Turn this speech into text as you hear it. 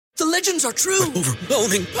The legends are true.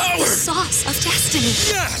 Overwhelming power. The sauce of destiny.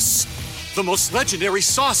 Yes! The most legendary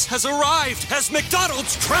sauce has arrived as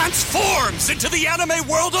McDonald's transforms into the anime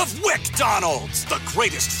world of WickDonald's. The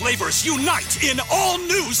greatest flavors unite in all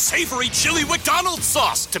new savory chili McDonald's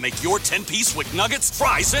sauce to make your 10-piece Wick Nuggets,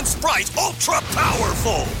 fries, and Sprite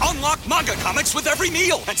ultra-powerful. Unlock manga comics with every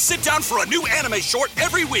meal and sit down for a new anime short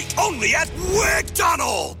every week only at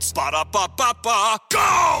WickDonald's. Ba-da-ba-ba-ba,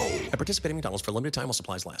 go! At participating McDonald's for a limited time while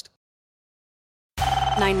supplies last.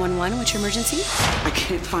 911, what's your emergency? I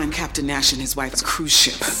can't find Captain Nash and his wife's cruise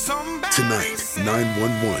ship. Tonight,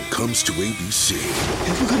 911 comes to ABC.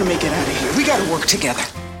 If we're gonna make it out of here, we gotta work together.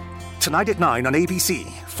 Tonight at 9 on ABC,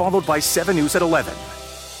 followed by 7 News at 11.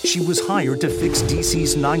 She was hired to fix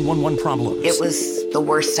DC's 911 problems. It was the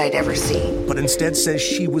worst I'd ever seen. But instead says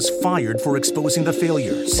she was fired for exposing the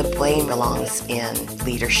failures. The blame belongs in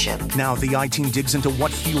leadership. Now the I-Team digs into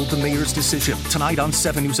what fueled the mayor's decision. Tonight on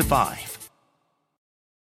 7 News at 5.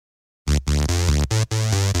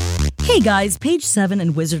 Hey guys, Page 7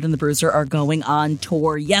 and Wizard and the Bruiser are going on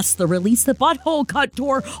tour. Yes, the Release the Butthole Cut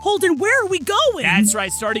tour. Holden, where are we going? That's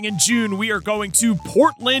right. Starting in June, we are going to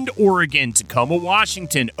Portland, Oregon, Tacoma,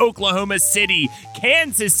 Washington, Oklahoma City,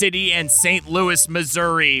 Kansas City, and St. Louis,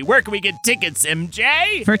 Missouri. Where can we get tickets,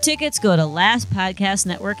 MJ? For tickets, go to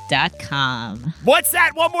lastpodcastnetwork.com. What's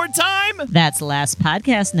that? One more time? That's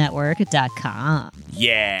lastpodcastnetwork.com.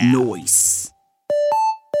 Yeah. Nice.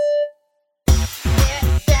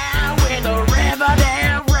 The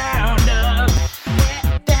Riverdale Roundup.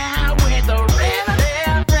 Get down with the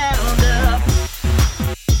Riverdale Roundup.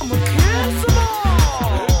 I'ma kiss 'em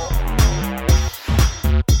all.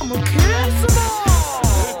 I'ma kiss 'em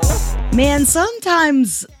all. Man,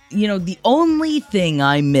 sometimes, the only thing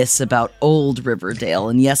I miss about old Riverdale,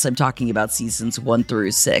 and yes, I'm talking about seasons 1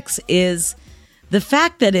 through 6, is the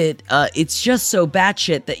fact that it's just so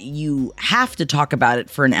batshit that you have to talk about it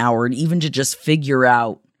for an hour, and even to just figure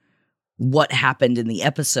out what happened in the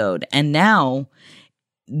episode. And now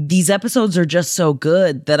these episodes are just so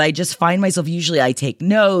good that I just find myself, usually I take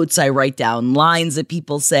notes, I write down lines that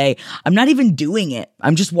people say. I'm not even doing it.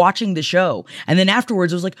 I'm just watching the show. And then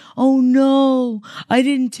afterwards I was like, oh no, I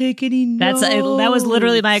didn't take any notes. That was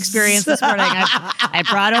literally my experience this morning. I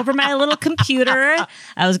brought over my little computer.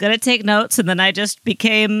 I was going to take notes, and then I just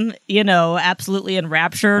became, absolutely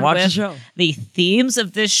enraptured with the themes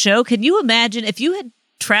of this show. Can you imagine if you had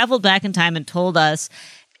traveled back in time and told us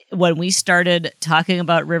when we started talking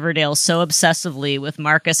about Riverdale so obsessively with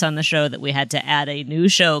Marcus on the show that we had to add a new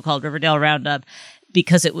show called Riverdale Roundup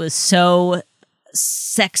because it was so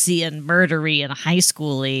sexy and murdery and high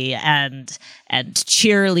schooly and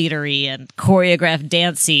cheerleadery and choreographed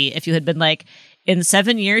dancey. If you had been like, in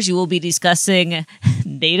 7 years, you will be discussing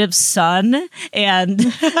native son and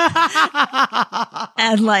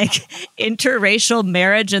like interracial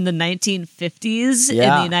marriage in the 1950s in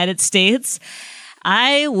the United States.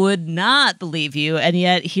 I would not believe you. And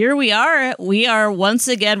yet here we are. We are once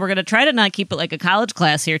again, we're going to try to not keep it like a college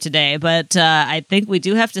class here today, but I think we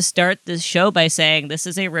do have to start this show by saying this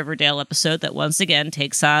is a Riverdale episode that once again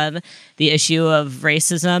takes on the issue of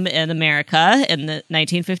racism in America in the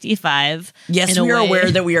 1955. Yes, we are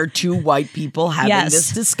aware that we are two white people having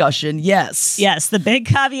this discussion. Yes. Yes. The big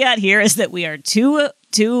caveat here is that we are two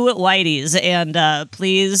whiteys, and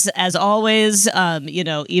please, as always,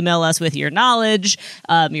 email us with your knowledge,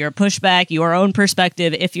 your pushback, your own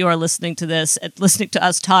perspective if you are listening to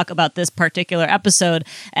us talk about this particular episode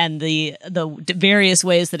and the various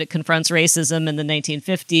ways that it confronts racism in the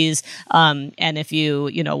 1950s. And if you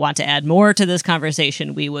want to add more to this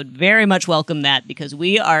conversation, we would very much welcome that, because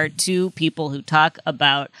we are two people who talk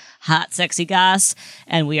about hot, sexy goss,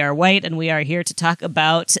 and we are white, and we are here to talk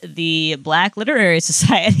about the Black Literary Society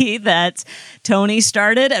that Tony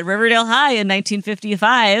started at Riverdale High in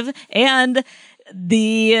 1955, and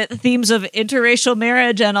the themes of interracial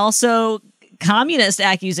marriage and also communist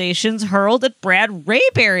accusations hurled at Brad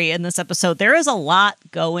Rayberry in this episode. There is a lot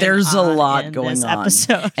going on. There's a lot going this on.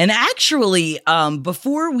 Episode. And actually,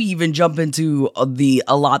 before we even jump into a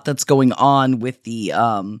lot that's going on with the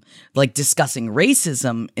discussing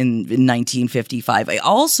racism in 1955, I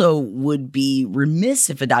also would be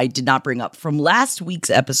remiss if I did not bring up from last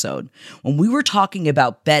week's episode when we were talking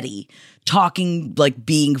about Betty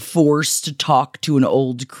being forced to talk to an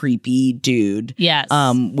old creepy dude. Yes.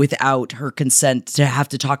 Without her consent, to have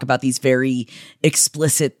to talk about these very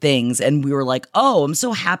explicit things. And we were like, oh, I'm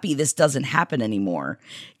so happy this doesn't happen anymore.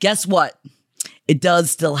 Guess what? it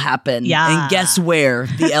does still happen. Yeah. And guess where?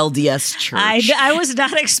 The LDS church. I was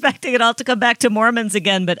not expecting it all to come back to Mormons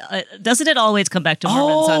again, but doesn't it always come back to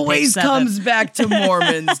Mormons on page Always 7? comes back to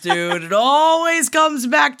Mormons, dude. It always comes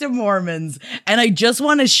back to Mormons. And I just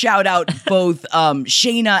want to shout out both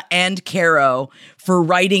Shayna and Caro for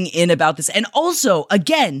writing in about this. And also,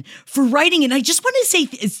 again, for writing in. I just want to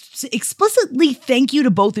say explicitly thank you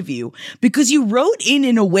to both of you, because you wrote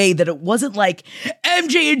in a way that it wasn't like,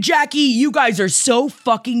 MJ and Jackie, you guys are so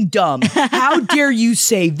fucking dumb. How dare you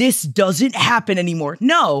say this doesn't happen anymore?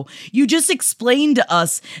 No, you just explained to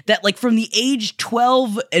us that, like, from the age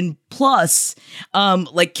 12 and plus,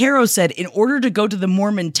 like Caro said, in order to go to the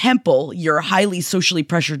Mormon temple, you're highly socially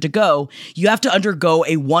pressured to go. You have to undergo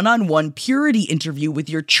a one-on-one purity interview with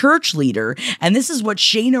your church leader. And this is what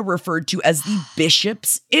Shayna referred to as the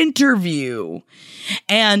bishop's interview.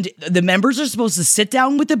 And the members are supposed to sit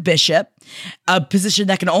down with the bishop, a position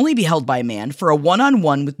that can only be held by a man, for a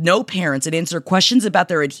one-on-one with no parents, and answer questions about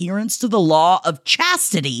their adherence to the law of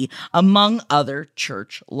chastity, among other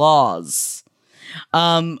church laws.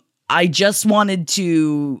 I just wanted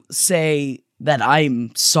to say that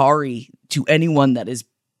I'm sorry to anyone that is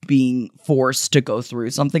being forced to go through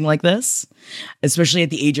something like this, especially at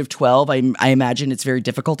the age of 12. I imagine it's very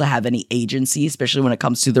difficult to have any agency, especially when it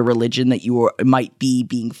comes to the religion that you might be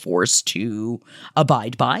being forced to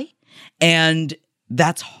abide by. And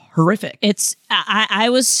that's horrific. I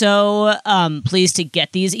was so pleased to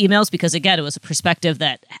get these emails, because again, it was a perspective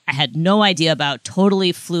that I had no idea about,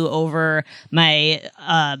 totally flew over my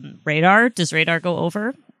radar. Does radar go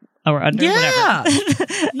over? Or under, yeah.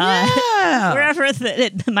 whatever. Wherever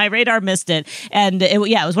my radar missed it. And it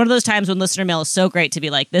was one of those times when listener mail is so great to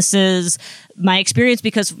be like, this is my experience,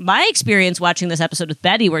 because my experience watching this episode with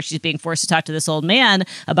Betty, where she's being forced to talk to this old man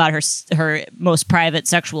about her most private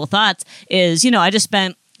sexual thoughts, is, I just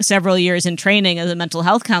spent several years in training as a mental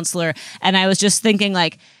health counselor. And I was just thinking,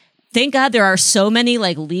 like, thank God there are so many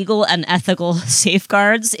like legal and ethical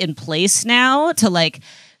safeguards in place now to, like,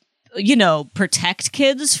 protect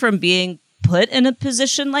kids from being put in a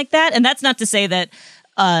position like that. And that's not to say that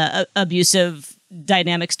abusive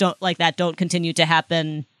dynamics don't continue to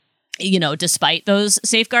happen, despite those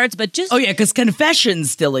safeguards, but just... Oh yeah, because confession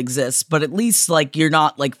still exists, but at least, like, you're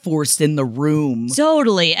not, like, forced in the room.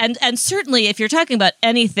 Totally. And certainly if you're talking about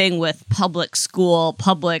anything with public school,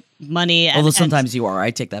 public money... Although sometimes you are.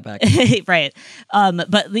 I take that back. Right.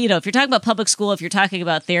 But, if you're talking about public school, if you're talking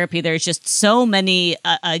about therapy, there's just so many,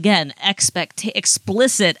 again,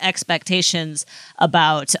 explicit expectations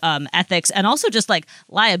about ethics, and also just, like,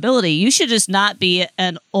 liability. You should just not be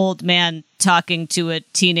an old man talking to a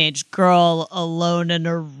teenage girl alone in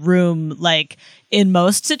a room, like, in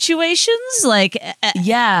most situations, like,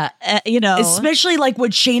 especially like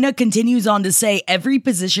what Shayna continues on to say, every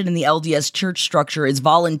position in the LDS church structure is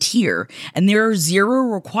volunteer, and there are zero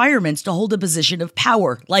requirements to hold a position of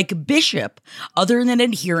power, like bishop, other than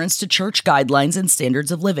adherence to church guidelines and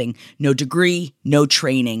standards of living. No degree, no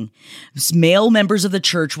training. Male members of the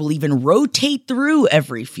church will even rotate through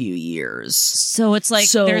every few years. So it's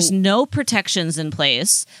like there's no protections in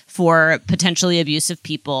place for potentially abusive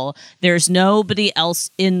people. There's nobody else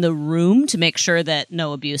in the room to make sure that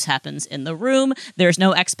no abuse happens in the room. There's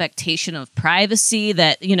no expectation of privacy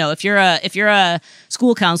that, if you're a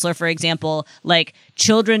school counselor, for example, like,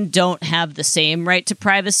 children don't have the same right to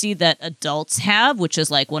privacy that adults have, which is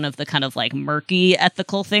like one of the kind of like murky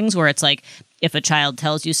ethical things where it's like, if a child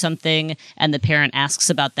tells you something and the parent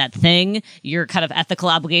asks about that thing, your kind of ethical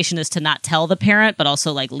obligation is to not tell the parent, but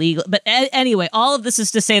also like legal. But anyway, all of this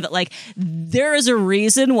is to say that, like, there is a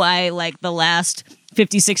reason why, like, the last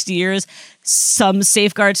 50, 60 years, some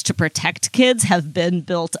safeguards to protect kids have been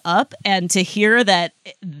built up, and to hear that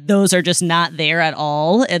those are just not there at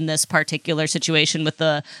all in this particular situation with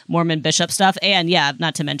the Mormon bishop stuff. And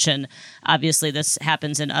not to mention, obviously this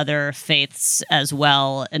happens in other faiths as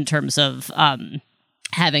well, in terms of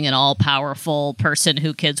having an all-powerful person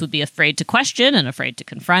who kids would be afraid to question and afraid to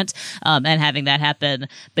confront, and having that happen.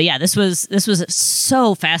 But this was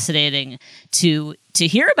so fascinating to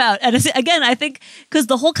hear about. And again, I think because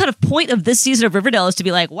the whole kind of point of this season of Riverdale is to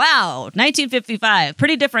be like, wow, 1955,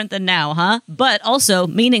 pretty different than now, huh? But also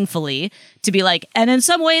meaningfully to be like, and in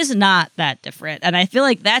some ways not that different. And I feel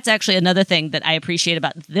like that's actually another thing that I appreciate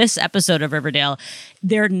about this episode of Riverdale.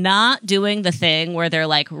 They're not doing the thing where they're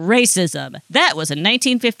like, racism, that was a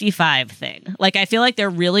 1955 thing. Like, I feel like they're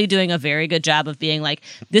really doing a very good job of being like,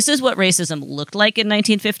 this is what racism looked like in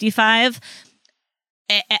 1955.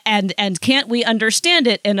 And can't we understand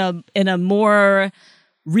it in a more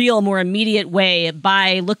real, more immediate way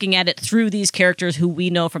by looking at it through these characters who we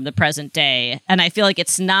know from the present day. And I feel like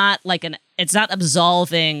it's not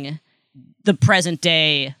absolving the present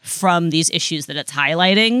day from these issues that it's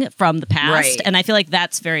highlighting from the past. Right. And I feel like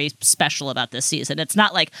that's very special about this season. It's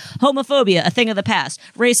not like homophobia, a thing of the past,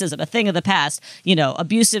 racism, a thing of the past,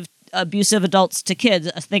 abusive adults to kids,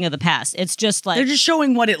 a thing of the past. It's just like they're just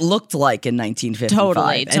showing what it looked like in 1955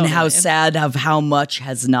 Totally. and how sad of how much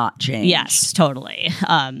has not changed. Yes, totally.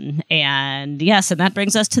 And that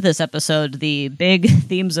brings us to this episode, the big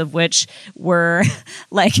themes of which were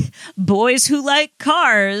like boys who like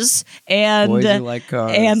cars and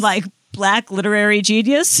like Black literary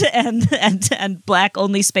genius and Black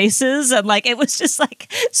only spaces, and like it was just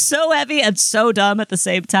like so heavy and so dumb at the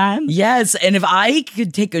same time. Yes, and if I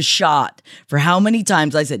could take a shot for how many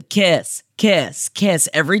times I said kiss, kiss, kiss,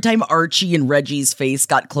 every time Archie and Reggie's face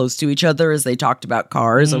got close to each other as they talked about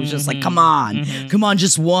cars, I was just like, come on,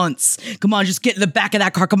 just once. Come on, just get in the back of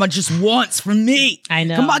that car. Come on, just once for me. I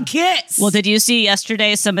know. Come on, kiss. Well, did you see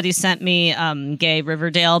yesterday somebody sent me gay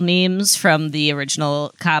Riverdale memes from the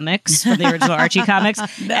original comics, from the original Archie comics?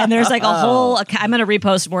 No. And there's like a whole, I'm going to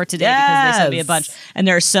repost more today because they sent me a bunch and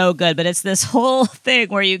they're so good. But it's this whole thing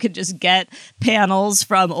where you can just get panels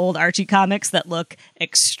from old Archie comics that look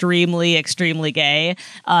extremely gay.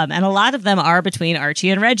 And a lot of them are between Archie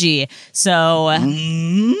and Reggie. So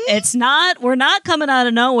we're not coming out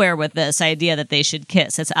of nowhere with this idea that they should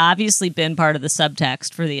kiss. It's obviously been part of the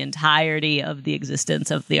subtext for the entirety of the existence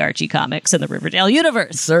of the Archie comics and the Riverdale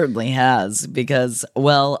universe. Certainly has, because,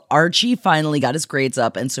 well, Archie finally got his grades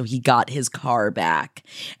up, and so he got his car back.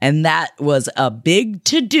 And that was a big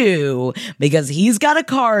to-do, because he's got a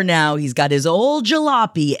car now, he's got his old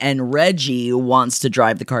jalopy, and Reggie wants to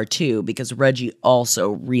drive the car too, because Reggie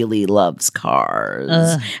also really loves cars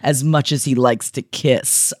as much as he likes to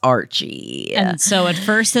kiss Archie. And so at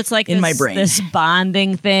first it's like in my brain, this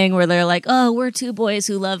bonding thing where they're like, oh, we're two boys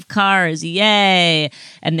who love cars, yay.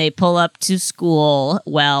 And they pull up to school.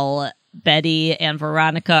 Well, Betty and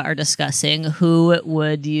Veronica are discussing who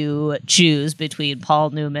would you choose between Paul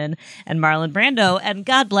Newman and Marlon Brando. And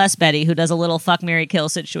God bless Betty, who does a little fuck, marry, kill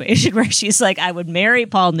situation where she's like, I would marry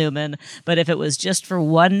Paul Newman, but if it was just for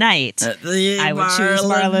one night, I would choose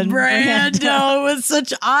Marlon Brando. It was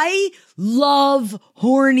such, I love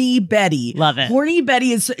horny Betty. Love it. Horny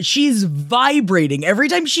Betty she's vibrating. Every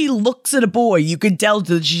time she looks at a boy, you can tell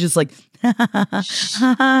that she's just like,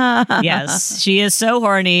 yes, she is so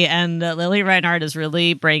horny, and Lily Reinhardt is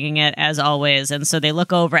really bringing it as always. And so they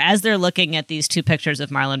look over, as they're looking at these two pictures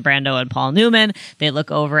of Marlon Brando and Paul Newman, they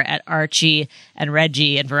look over at Archie and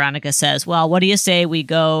Reggie, and Veronica says, well, what do you say we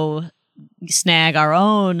go snag our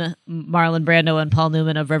own Marlon Brando and Paul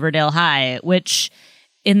Newman of Riverdale High, which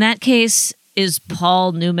in that case is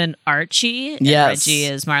Paul Newman Archie, and Reggie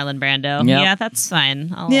is Marlon Brando. Yep. Yeah, that's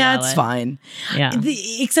fine. I'll allow it's it. Fine. Yeah.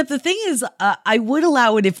 Except the thing is, I would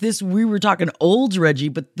allow it if we were talking old Reggie,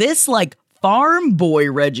 but this like farm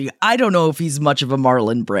boy Reggie, I don't know if he's much of a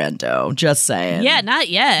Marlon Brando. Just saying. Yeah, not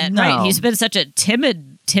yet. No. Right. He's been such a timid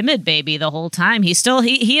baby the whole time.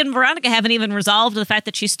 He and Veronica haven't even resolved the fact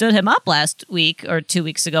that she stood him up last week or 2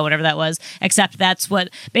 weeks ago, whatever that was, except that's what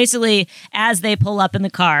basically, as they pull up in the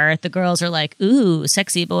car, the girls are like, ooh,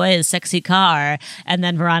 sexy boys, sexy car. And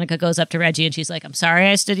then Veronica goes up to Reggie and she's like, I'm sorry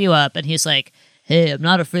I stood you up. And he's like, hey, I'm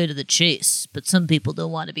not afraid of the chase, but some people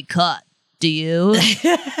don't want to be caught. Do you?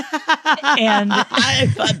 And I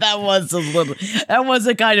thought that was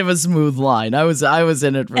a kind of a smooth line. I was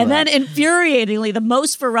in it for that. And then infuriatingly, the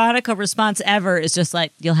most Veronica response ever is just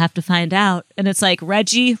like, you'll have to find out. And it's like,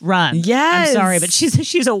 Reggie, run. Yes. I'm sorry, but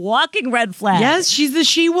she's a walking red flag. Yes, she's the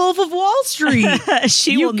she-wolf of Wall Street.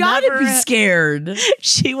 You gotta be scared.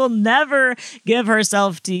 She will never give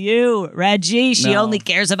herself to you, Reggie. She only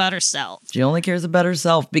cares about herself. She only cares about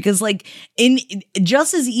herself because like in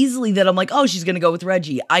just as easily that I'm like, oh, she's going to go with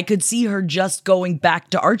Reggie. I could see her just going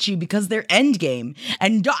back to Archie because they're endgame.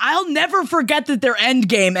 And I'll never forget that they're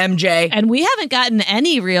endgame, MJ. And we haven't gotten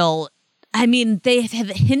any real... I mean, they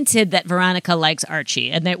have hinted that Veronica likes Archie,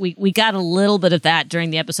 and that we got a little bit of that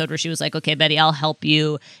during the episode where she was like, okay, Betty, I'll help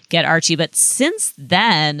you get Archie. But since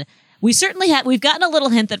then... we've gotten a little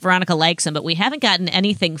hint that Veronica likes him, but we haven't gotten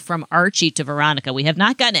anything from Archie to Veronica. We have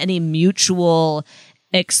not gotten any mutual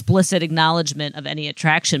explicit acknowledgement of any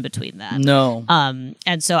attraction between them. No.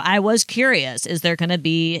 And so I was curious, is there going to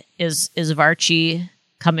be, is Varchie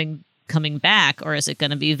coming back, or is it going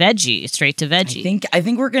to be Veggie, straight to Veggie? I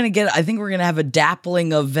think we're going to have a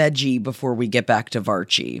dappling of Veggie before we get back to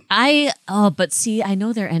Varchie. But see, I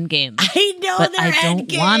know they're endgame. I know but they're I don't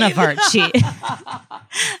endgame. want a Varchie.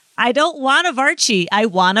 I don't want a Varchi. I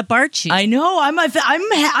want a Barchi. I know. I'm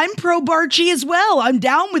pro Barchi as well. I'm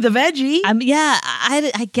down with a veggie.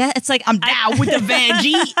 I get it's like I'm down with the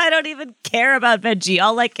veggie. I don't even care about veggie.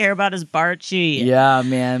 All I care about is Barchi. Yeah,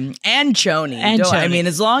 man. And Choni. I mean,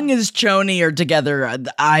 as long as Choni are together,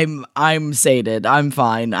 I'm sated. I'm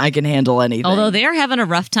fine. I can handle anything. Although they're having a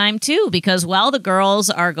rough time too, because while the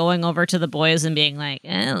girls are going over to the boys and being like,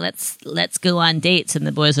 let's go on dates, and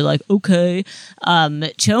the boys are like, okay.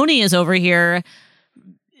 Choni is over here.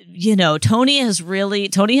 You know, Tony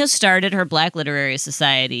has started her Black Literary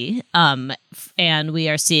Society, and we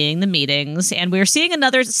are seeing the meetings, and we're seeing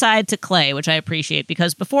another side to Clay, which I appreciate,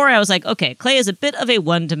 because before I was like, okay, Clay is a bit of a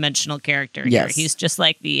one-dimensional character here. Yes. He's just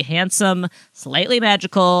like the handsome, slightly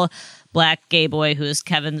magical Black gay boy who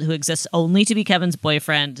exists only to be Kevin's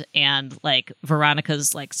boyfriend and like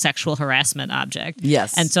Veronica's like sexual harassment object.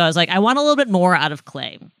 Yes. And so I was like, I want a little bit more out of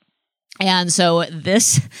Clay. And so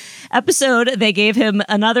this episode, they gave him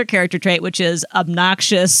another character trait, which is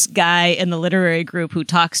obnoxious guy in the literary group who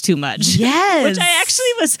talks too much. Yes. Which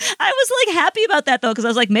I was like happy about that, though, because I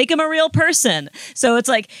was like, make him a real person. So it's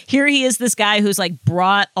like, here he is, this guy who's like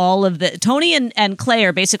brought all of the... Tony and Clay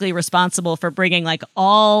are basically responsible for bringing like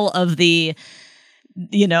all of the,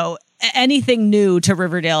 you know... anything new to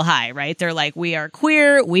Riverdale High, right? They're like, we are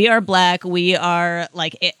queer, we are Black, we are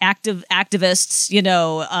like activists, you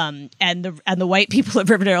know, and the white people of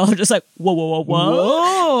Riverdale are just like, whoa.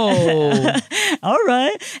 All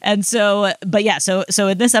right. And so, but yeah, so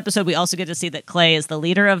in this episode, we also get to see that Clay is the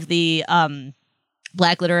leader of the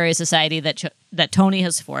Black Literary Society that Tony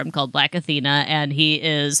has formed called Black Athena, and he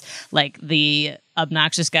is like the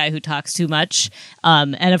obnoxious guy who talks too much.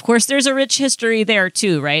 And of course, there's a rich history there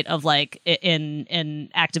too, right? Of like in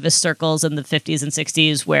activist circles in the 50s and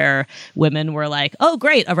 60s where women were like, oh,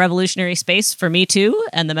 great, a revolutionary space for me too.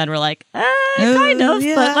 And the men were like, kind of,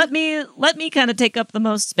 yeah. but let me kind of take up the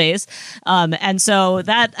most space. And so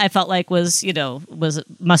that I felt like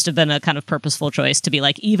must have been a kind of purposeful choice to be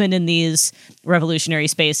like, even in these revolutionary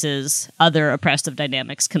spaces, other oppressive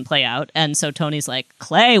dynamics can play out. And so Tony's like,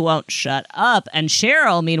 Clay won't shut up. And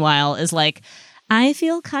Cheryl, meanwhile, is like, I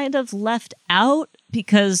feel kind of left out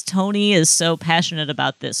because Tony is so passionate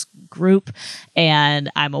about this group, and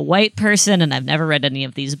I'm a white person and I've never read any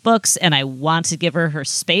of these books, and I want to give her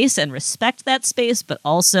space and respect that space, but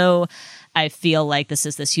also I feel like this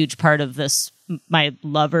is this huge part of my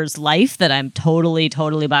lover's life that I'm totally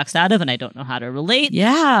boxed out of, and I don't know how to relate.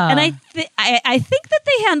 Yeah. And I think that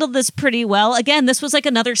they handled this pretty well. Again, this was like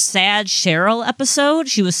another sad Cheryl episode.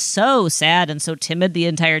 She was so sad and so timid the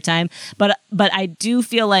entire time. But I do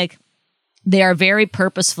feel like they are very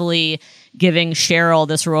purposefully giving Cheryl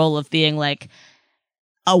this role of being like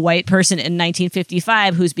a white person in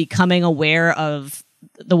 1955 who's becoming aware of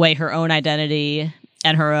the way her own identity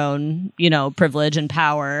and her own, privilege and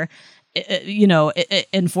power it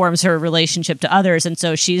informs her relationship to others. And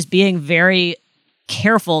so she's being very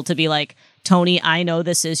careful to be like, Tony, I know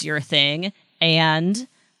this is your thing, and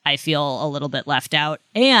I feel a little bit left out.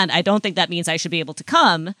 And I don't think that means I should be able to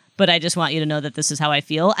come, but I just want you to know that this is how I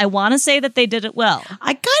feel. I want to say that they did it well.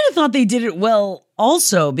 I kind of thought they did it well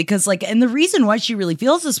also because and the reason why she really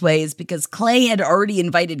feels this way is because Clay had already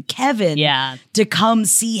invited Kevin to come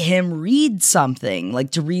see him read something,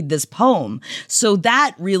 like to read this poem. So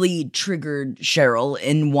that really triggered Cheryl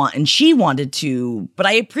and she wanted to, but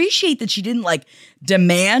I appreciate that she didn't like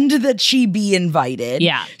demand that she be invited.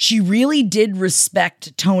 Yeah. She really did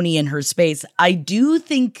respect Tony and her space. I do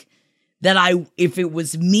think that if it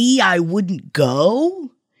was me, I wouldn't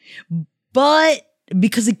go, but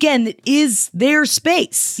because again, it is their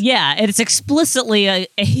space. Yeah, it's explicitly a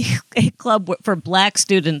club for Black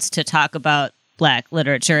students to talk about Black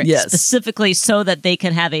literature, specifically so that they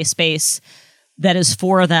can have a space that is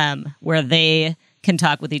for them where they can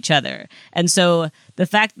talk with each other. And so the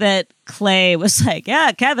fact that Clay was like,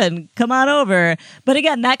 yeah, Kevin, come on over. But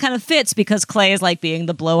again, that kind of fits because Clay is like being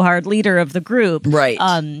the blowhard leader of the group. Right.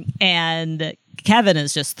 And Kevin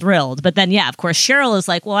is just thrilled. But then, yeah, of course, Cheryl is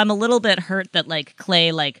like, well, I'm a little bit hurt that like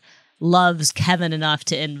Clay like loves Kevin enough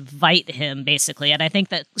to invite him, basically. And I think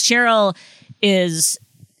that Cheryl it's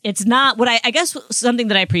not what I guess something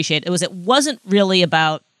that I appreciate. It wasn't really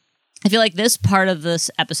about, I feel like this part of this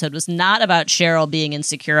episode was not about Cheryl being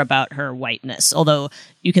insecure about her whiteness, although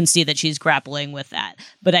you can see that she's grappling with that.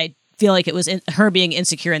 But I feel like it was her being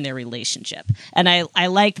insecure in their relationship. And I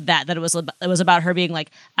liked that it was about her being like,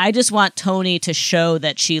 I just want Tony to show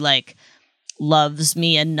that she like loves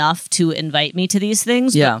me enough to invite me to these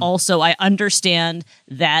things. Yeah. But also I understand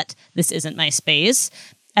that this isn't my space.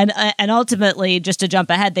 And ultimately, just to jump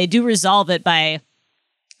ahead, they do resolve it by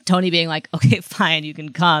Tony being like, okay, fine, you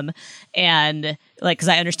can come. And like, because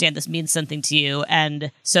I understand this means something to you.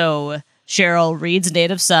 And so Cheryl reads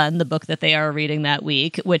Native Son, the book that they are reading that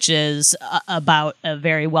week, which is about a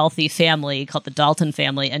very wealthy family called the Dalton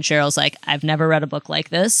family. And Cheryl's like, I've never read a book like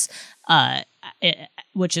this.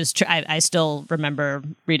 Which is true. I still remember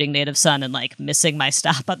reading Native Son and like missing my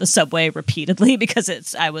stop on the subway repeatedly because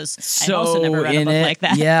I've also never read a book like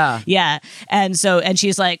that. Yeah. Yeah. And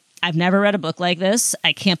she's like, I've never read a book like this.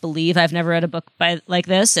 I can't believe I've never read a book like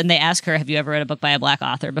this. And they ask her, have you ever read a book by a Black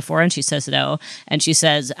author before? And she says no. And she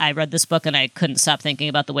says, I read this book and I couldn't stop thinking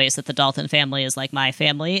about the ways that the Dalton family is like my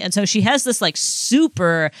family. And so she has this like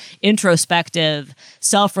super introspective,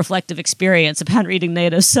 self-reflective experience upon reading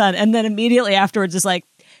Native Son. And then immediately afterwards is like,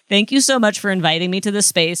 thank you so much for inviting me to this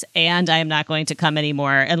space, and I am not going to come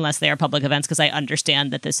anymore unless they are public events because I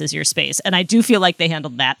understand that this is your space. And I do feel like they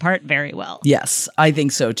handled that part very well. Yes, I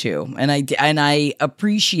think so too. And I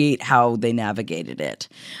appreciate how they navigated it.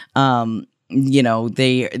 You know,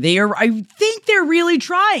 they are, I think they're really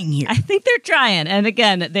trying here. I think they're trying. And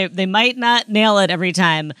again, they might not nail it every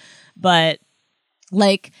time, but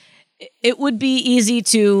like it would be easy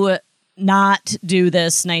to not do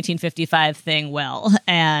this 1955 thing well,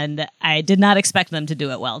 and I did not expect them to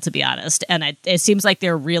do it well, to be honest. And it seems like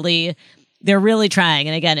they're really trying.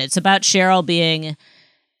 And again, it's about Cheryl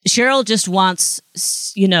just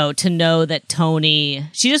wants, you know, to know that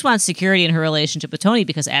she just wants security in her relationship with Tony,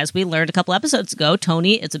 because as we learned a couple episodes ago,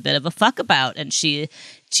 Tony is a bit of a fuck about, and she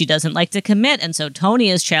doesn't like to commit. And so Tony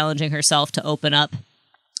is challenging herself to open up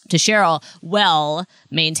to Cheryl while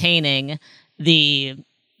maintaining the,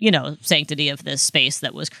 you know, sanctity of this space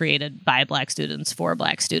that was created by Black students for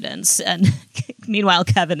Black students. And meanwhile,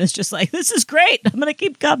 Kevin is just like, this is great. I'm going to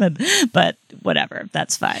keep coming. But whatever,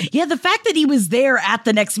 that's fine. Yeah, the fact that he was there at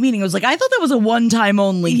the next meeting, I was like, I thought that was a one-time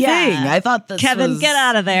only thing. I thought this Kevin, get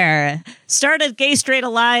out of there. Start a gay-straight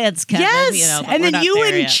alliance, Kevin. Yes, you know, and then you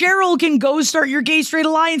and Cheryl can go start your gay-straight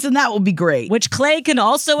alliance, and that will be great. Which Clay can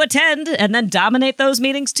also attend and then dominate those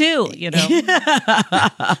meetings too, you know.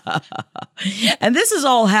 And this is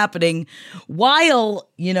all happening while,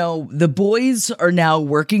 you know, the boys are now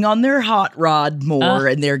working on their hot rod more,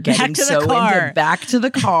 and they're getting so into back to the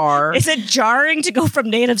car. Is it jarring to go from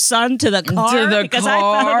Native Son to the car? Because I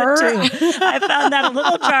found it too. I found that a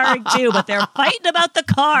little jarring too, but they're fighting about the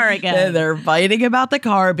car again. They're fighting about the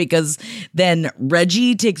car because then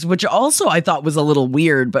Reggie takes, which also I thought was a little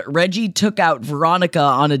weird, but Reggie took out Veronica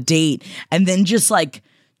on a date and then just like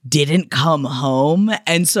didn't come home.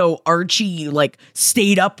 And so Archie like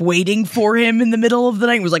stayed up waiting for him in the middle of the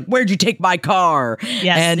night and was like, where'd you take my car?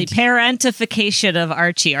 Yes, and the parentification of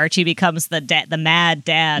Archie. Archie becomes the mad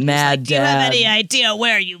dad. Mad dad. Do you have any idea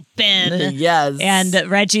where you've been? Yes. And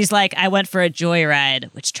Reggie's like, I went for a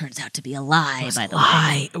joyride, which turns out to be a lie, by the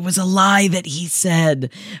way. It was a lie that he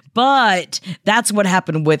said. But that's what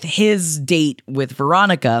happened with his date with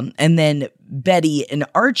Veronica. And then Betty and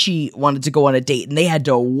Archie wanted to go on a date and they had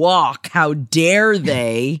to walk. How dare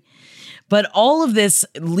they? But all of this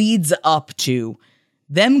leads up to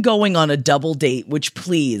them going on a double date, which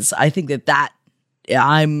please, I think that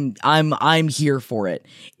I'm here for it.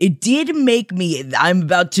 It did make me, I'm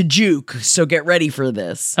about to juke, so get ready for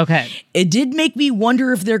this. Okay. It did make me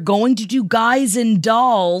wonder if they're going to do Guys and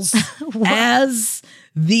Dolls as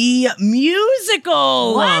the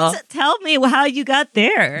musical. What? Tell me how you got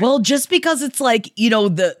there. Well, just because it's like, you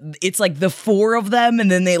know, it's like the four of them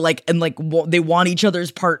and then they they want each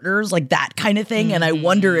other's partners, like that kind of thing. And I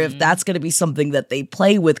wonder if that's going to be something that they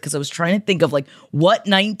play with, because I was trying to think of like what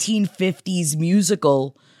 1950s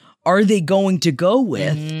musical are they going to go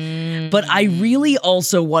with? But I really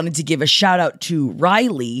also wanted to give a shout out to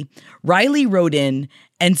Riley. Riley wrote in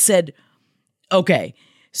and said, okay,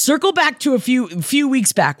 circle back to a few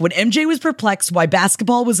weeks back when MJ was perplexed why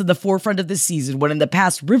basketball was in the forefront of the season when in the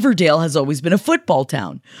past Riverdale has always been a football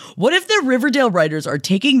town. What if the Riverdale writers are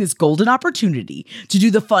taking this golden opportunity to do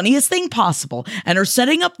the funniest thing possible and are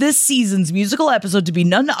setting up this season's musical episode to be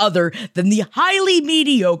none other than the highly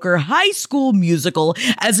mediocre High School Musical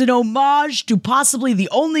as an homage to possibly the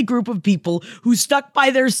only group of people who stuck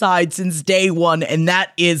by their side since day one, and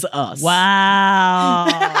that is us. Wow.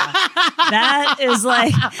 That is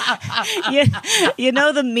like, you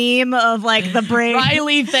know the meme of like the brain.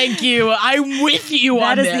 Riley, thank you. I'm with you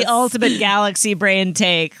on this. That is the ultimate Galaxy brain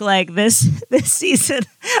take. Like this season,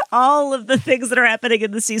 all of the things that are happening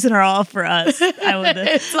in the season are all for us.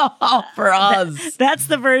 It's all for us. That's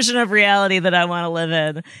the version of reality that I want to live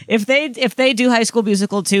in. If they do High School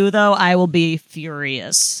Musical 2, though, I will be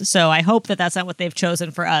furious. So I hope that that's not what they've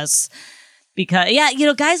chosen for us. Because, yeah, you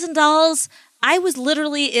know, Guys and Dolls, I was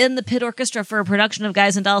literally in the pit orchestra for a production of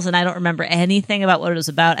Guys and Dolls, and I don't remember anything about what it was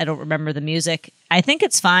about. I don't remember the music. I think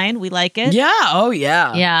it's fine. We like it. Yeah. Oh,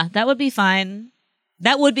 yeah. Yeah, that would be fine.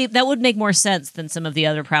 That would make more sense than some of the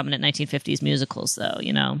other prominent 1950s musicals, though,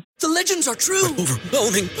 you know. The legends are true.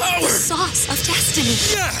 Overwhelming power. Sauce of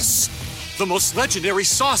destiny. Yes! The most legendary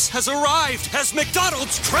sauce has arrived as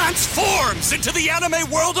McDonald's transforms into the anime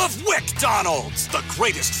world of WickDonald's. The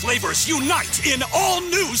greatest flavors unite in all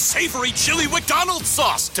new savory chili McDonald's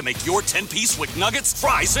sauce to make your 10-piece Wick Nuggets,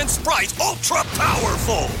 fries, and Sprite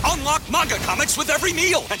ultra-powerful. Unlock manga comics with every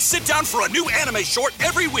meal and sit down for a new anime short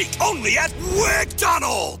every week only at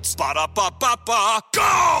WickDonald's. Ba-da-ba-ba-ba,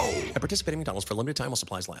 go! At participating McDonald's for a limited time while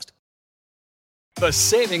supplies last. The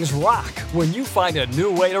savings rock when you find a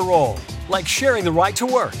new way to roll, like sharing the ride to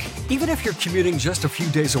work. Even if you're commuting just a few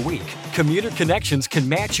days a week, Commuter Connections can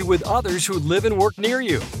match you with others who live and work near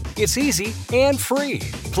you. It's easy and free.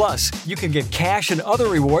 Plus, you can get cash and other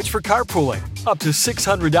rewards for carpooling, up to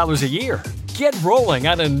 $600 a year. Get rolling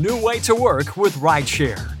on a new way to work with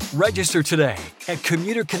rideshare. Register today at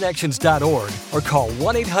commuterconnections.org or call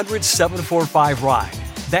 1-800-745-RIDE.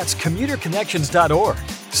 That's commuterconnections.org.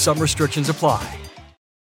 Some restrictions apply.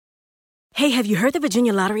 Hey, have you heard the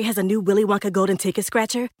Virginia Lottery has a new Willy Wonka golden ticket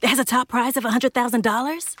scratcher that has a top prize of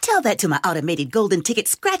 $100,000? Tell that to my automated golden ticket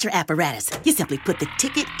scratcher apparatus. You simply put the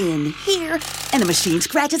ticket in here, and the machine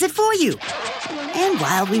scratches it for you. And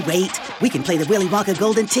while we wait, we can play the Willy Wonka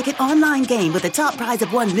golden ticket online game with a top prize of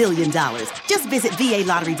 $1 million. Just visit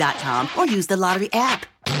VALottery.com or use the lottery app.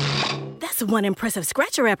 That's one impressive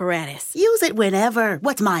scratcher apparatus. Use it whenever.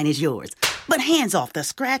 What's mine is yours. But hands off the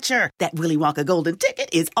scratcher. That Willy Wonka golden ticket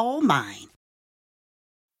is all mine.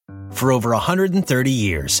 For over 130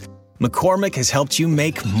 years, McCormick has helped you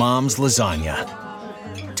make Mom's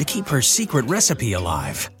lasagna to keep her secret recipe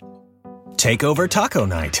alive. Take over taco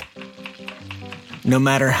night. No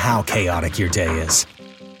matter how chaotic your day is.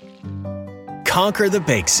 Conquer the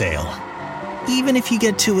bake sale, even if you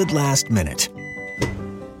get to it last minute.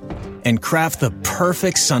 And craft the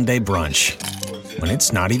perfect Sunday brunch when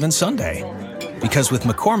it's not even Sunday. Because with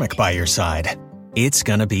McCormick by your side, it's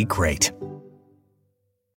gonna be great.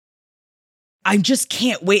 I just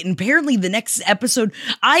can't wait. And apparently the next episode,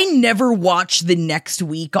 I never watch the next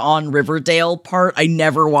week on Riverdale part. I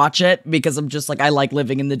never watch it because I'm just like, I like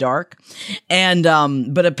living in the dark. And,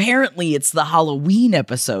 but apparently it's the Halloween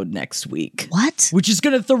episode next week. What? Which is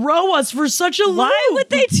going to throw us for such a loop. Why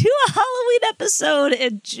would they do a Halloween episode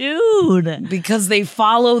in June? Because they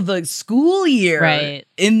follow the school year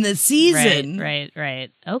in the season.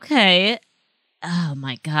 Right. Okay. Oh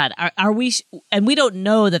my God. Are we, and we don't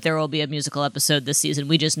know that there will be a musical episode this season.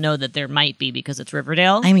 We just know that there might be because it's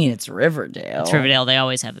Riverdale. I mean, it's Riverdale. It's Riverdale. They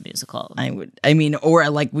always have a musical. Or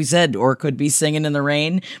like we said, or it could be Singing in the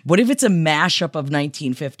Rain. What if it's a mashup of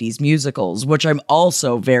 1950s musicals, which I'm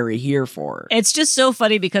also very here for? It's just so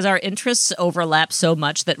funny because our interests overlap so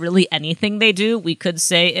much that really anything they do, we could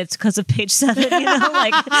say it's because of Page 7, you know,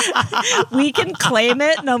 like we can claim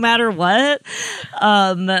it no matter what.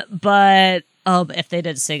 But if they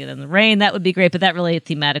did Sing It in the Rain, that would be great. But that really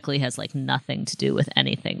thematically has like nothing to do with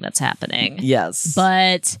anything that's happening. Yes.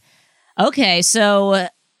 But okay, so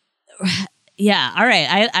yeah, all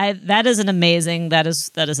right. I that is an amazing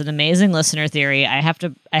amazing listener theory. I have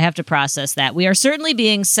to process that. We are certainly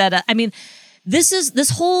being set up. I mean,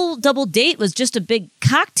 this whole double date was just a big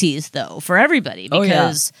cock tease though for everybody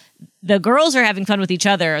because the girls are having fun with each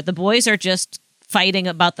other. The boys are just fighting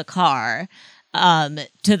about the car. To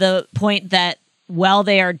the point that while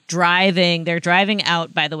they are driving, they're driving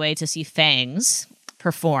out, by the way, to see Fangs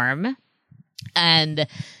perform. And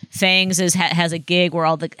Fangs has a gig where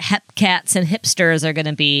all the hep cats and hipsters are going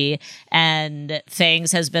to be. And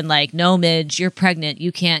Fangs has been like, no, Midge, you're pregnant.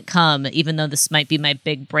 You can't come, even though this might be my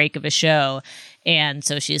big break of a show. And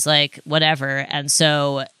so she's like, whatever. And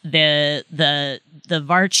so the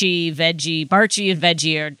Barchi and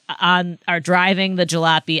Veggie are driving the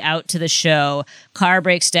jalopy out to the show. Car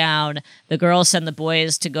breaks down. The girls send the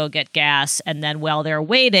boys to go get gas. And then while they're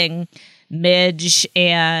waiting, Midge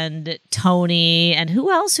and Tony and who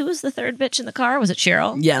else? Who was the third bitch in the car? Was it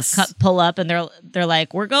Cheryl? Yes. Pull up and they're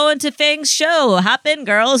like, we're going to Fang's show. Hop in,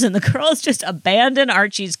 girls. And the girls just abandon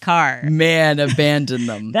Archie's car. Man, abandon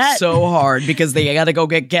them so hard because they got to go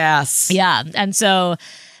get gas. Yeah. And so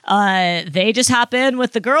they just hop in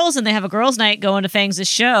with the girls and they have a girls' night going to Fangs'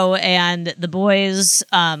 show. And the boys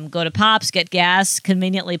go to Pop's, get gas.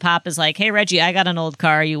 Conveniently, Pop is like, hey, Reggie, I got an old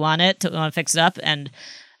car. You want it? Want to fix it up? And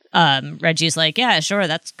Reggie's like, yeah, sure,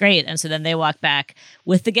 that's great. And so then they walk back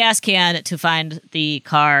with the gas can to find the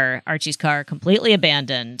car, Archie's car, completely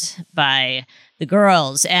abandoned by the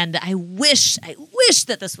girls. And I wish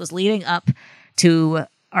that this was leading up to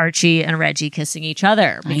Archie and Reggie kissing each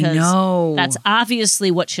other, because I know. that's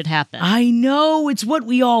obviously what should happen. I know. It's what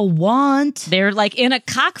we all want. They're like in a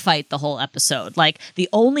cockfight the whole episode. Like the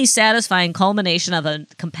only satisfying culmination of a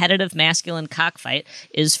competitive masculine cockfight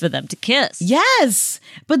is for them to kiss. Yes.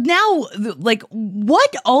 But now, like,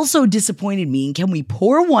 what also disappointed me, and can we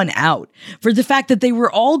pour one out for the fact that they were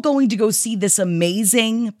all going to go see this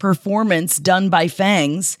amazing performance done by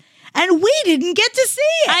Fangs, and we didn't get to see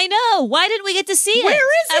it. I know. Why didn't we get to see it? Where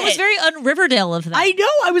is it? I was very un-Riverdale of that. I know.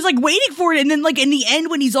 I was like waiting for it. And then like in the end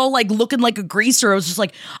when he's all like looking like a greaser, I was just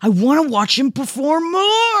like, I want to watch him perform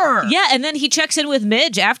more. Yeah. And then he checks in with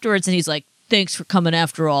Midge afterwards and he's like, thanks for coming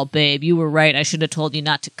after all, babe. You were right. I should have told you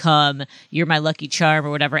not to come. You're my lucky charm or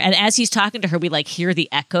whatever. And as he's talking to her, we like hear the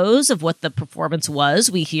echoes of what the performance was.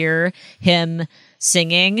 We hear him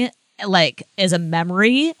singing like as a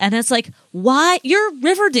memory, and it's like, why? You're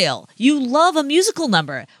Riverdale, you love a musical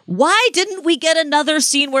number. Why didn't we get another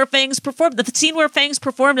scene where Fangs performed? The scene where Fangs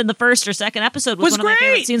performed in the first or second episode was one of my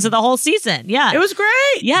favorite scenes of the whole season. Yeah, it was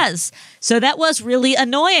great. Yes, so that was really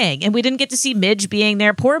annoying, and we didn't get to see Midge being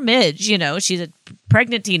there. Poor Midge, you know, she's a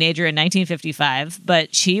pregnant teenager in 1955,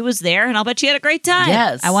 but she was there, and I'll bet she had a great time.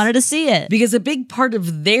 Yes, I wanted to see it because a big part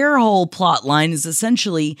of their whole plot line is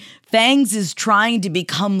essentially Fangs is trying to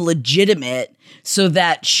become legitimate so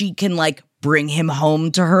that she can like bring him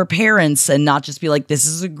home to her parents and not just be like, this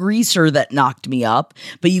is a greaser that knocked me up,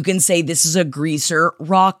 but you can say this is a greaser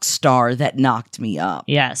rock star that knocked me up.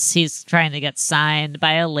 Yes, he's trying to get signed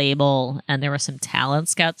by a label, and there were some talent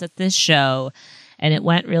scouts at this show, and it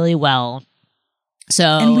went really well.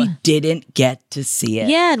 And we didn't get to see it.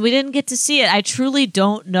 Yeah, and we didn't get to see it. I truly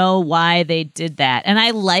don't know why they did that. And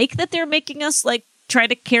I like that they're making us like try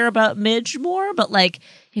to care about Midge more, but like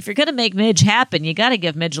if you're going to make Midge happen, you got to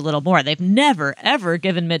give Midge a little more. They've never, ever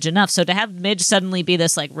given Midge enough. So to have Midge suddenly be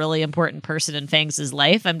this like really important person in Fangs'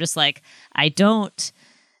 life, I'm just like, I don't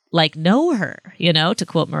like know her, you know, to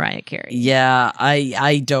quote Mariah Carey. Yeah,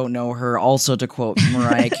 I don't know her. Also to quote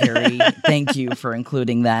Mariah Carey. Thank you for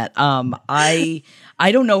including that. I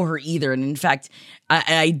don't know her either. And in fact,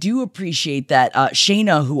 I do appreciate that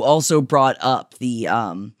Shayna, who also brought up the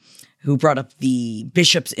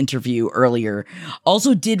Bishop's interview earlier,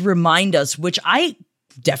 also did remind us, which I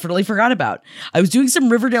definitely forgot about. I was doing some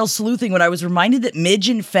Riverdale sleuthing when I was reminded that Midge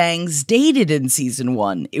and Fangs dated in season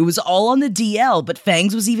 1. It was all on the DL, but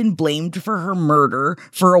Fangs was even blamed for her murder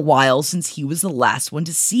for a while since he was the last one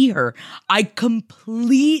to see her. I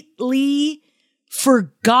completely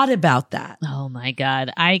forgot about that. Oh my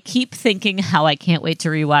God. I keep thinking how I can't wait to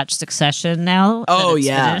rewatch Succession now. Oh, that it's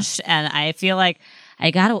yeah. finished, and I feel like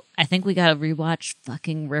I think we gotta rewatch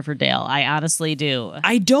fucking Riverdale. I honestly do.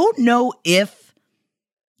 I don't know if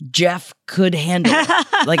Jeff could handle it.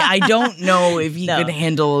 Like, I don't know if he could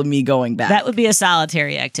handle me going back. That would be a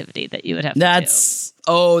solitary activity that you would have to do.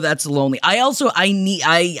 Oh, that's lonely.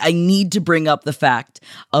 I need to bring up the fact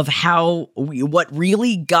of what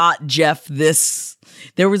really got Jeff this.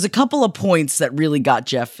 There was a couple of points that really got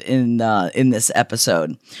Jeff in this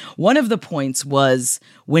episode. One of the points was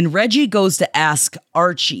when Reggie goes to ask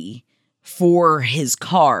Archie for his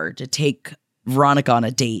car to take Veronica on a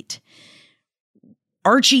date.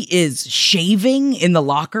 Archie is shaving in the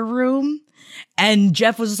locker room, and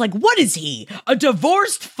Jeff was just like, what is he, a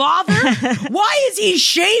divorced father? Why is he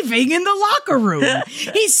shaving in the locker room?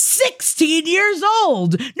 He's 16 years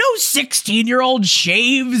old. No 16-year-old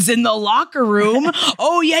shaves in the locker room.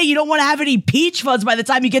 Oh yeah, you don't want to have any peach fuzz by the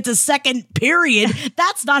time you get to second period.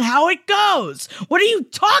 That's not how it goes. What are you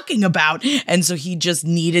talking about? And so he just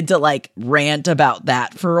needed to like rant about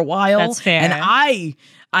that for a while. That's fair. And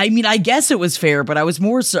I mean, I guess it was fair, but I was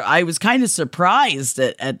I was kind of surprised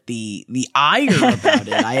at the ire about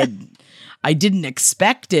it. I didn't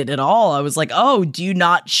expect it at all. I was like, oh, do you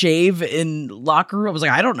not shave in locker room? I was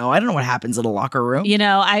like, I don't know what happens in a locker room. You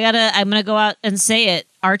know, I'm gonna go out and say it.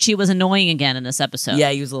 Archie was annoying again in this episode.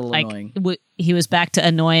 Yeah, he was a little annoying. He was back to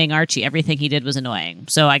annoying Archie. Everything he did was annoying.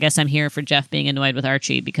 So I guess I'm here for Jeff being annoyed with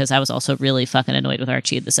Archie, because I was also really fucking annoyed with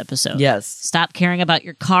Archie in this episode. Yes. Stop caring about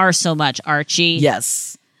your car so much, Archie.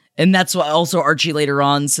 Yes. And that's why also Archie later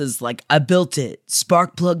on says, like, I built it,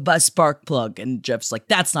 spark plug by spark plug. And Jeff's like,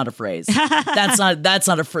 that's not a phrase. That's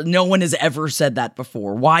not a phrase. No one has ever said that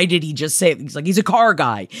before. Why did he just say it? He's like, he's a car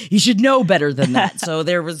guy. He should know better than that. So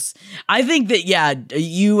I think that, yeah,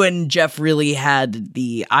 you and Jeff really had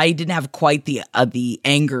I didn't have quite the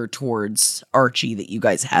anger towards Archie that you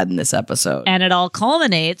guys had in this episode. And it all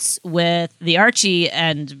culminates with the Archie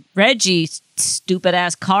and Reggie stupid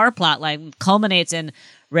ass car plotline culminates in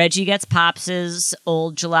Reggie gets Pops's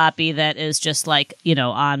old jalopy that is just like,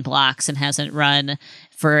 on blocks and hasn't run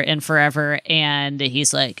forever. And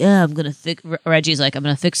he's like, Reggie's like, I'm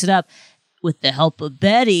going to fix it up with the help of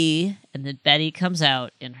Betty. And then Betty comes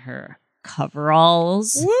out in her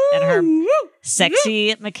coveralls and her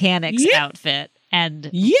sexy mechanics outfit.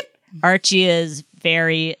 And Archie is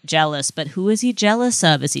very jealous. But who is he jealous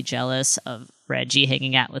of? Is he jealous of Reggie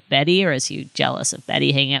hanging out with Betty, or is he jealous of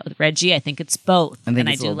Betty hanging out with Reggie? I think it's both. And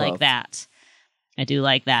I do like that. I do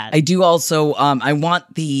like that. I do also, I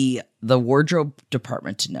want the wardrobe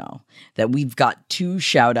department to know that we've got 2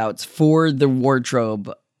 shout outs for the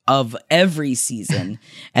wardrobe of every season.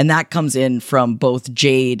 And that comes in from both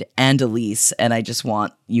Jade and Elise. And I just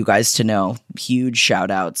want you guys to know, huge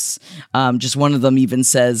shout outs. Just one of them even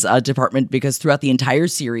says department, because throughout the entire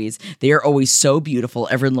series, they are always so beautiful.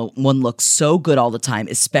 Everyone looks so good all the time,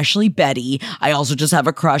 especially Betty. I also just have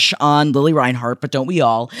a crush on Lily Reinhart, but don't we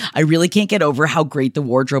all? I really can't get over how great the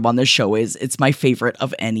wardrobe on this show is. It's my favorite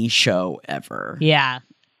of any show ever. Yeah.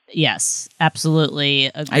 Yes, absolutely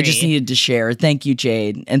agree. I just needed to share. Thank you,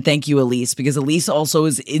 Jade. And thank you, Elise, because Elise also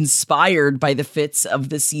is inspired by the fits of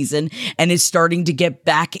the season and is starting to get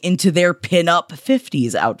back into their pin-up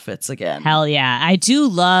 50s outfits again. Hell yeah. I do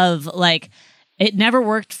love, it never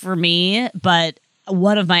worked for me, but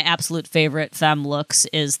one of my absolute favorite femme looks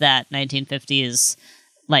is that 1950s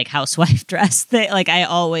housewife dress.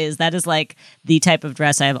 That is the type of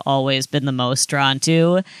dress I've always been the most drawn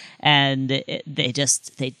to, and they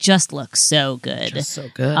just look so good. Just so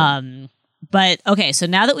good. But okay, so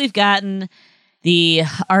now that we've gotten the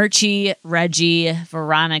Archie, Reggie,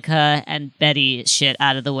 Veronica, and Betty shit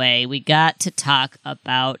out of the way, we got to talk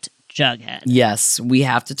about Jughead. Yes, we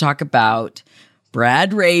have to talk about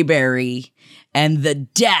Brad Rayberry and the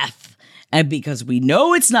death. And because we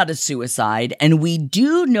know it's not a suicide, and we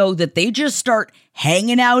do know that they just start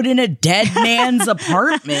hanging out in a dead man's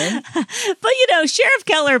apartment. But, Sheriff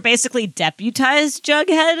Keller basically deputized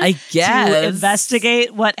Jughead I guess. to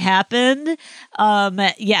investigate what happened.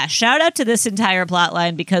 Shout out to this entire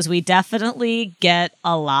plotline, because we definitely get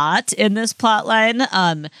a lot in this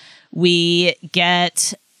plotline. We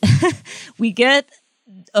get...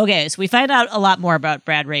 Okay, so we find out a lot more about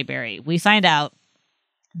Brad Rayberry. We find out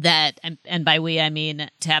that, and by we I mean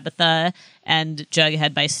Tabitha and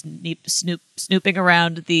Jughead, by snooping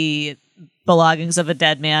around the belongings of a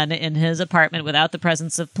dead man in his apartment without the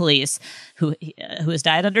presence of police, who has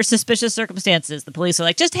died under suspicious circumstances. The police are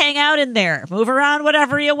like, just hang out in there, move around,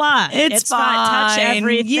 whatever you want. It's fine. Touch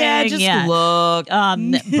everything. Yeah, just look.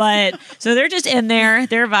 But so they're just in there,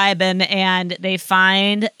 they're vibing, and they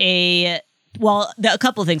find a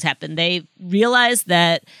couple of things happen. They realize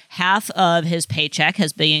that half of his paycheck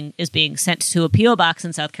is being sent to a P.O. box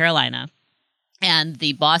in South Carolina. And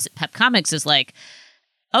the boss at Pep Comics is like,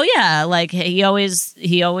 oh yeah, he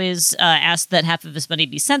always asked that half of his money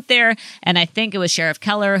be sent there. And I think it was Sheriff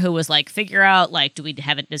Keller who was like, figure out,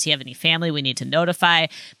 does he have any family we need to notify?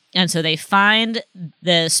 And so they find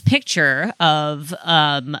this picture of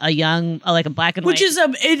a young, a black and white, which is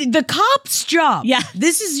the cop's job. Yeah,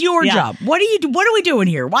 this is your job. What are we doing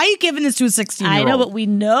here? Why are you giving this to a 16-year-old? I know, but we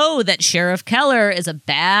know that Sheriff Keller is a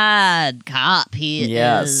bad cop. He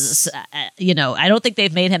is. I don't think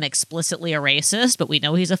they've made him explicitly a racist, but we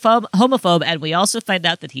know he's a homophobe, and we also find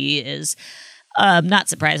out that he is. Not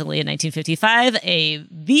surprisingly, in 1955, a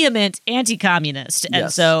vehement anti-communist,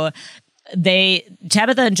 and so.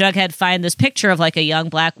 Tabitha and Jughead find this picture of a young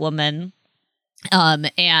black woman,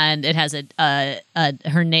 and it has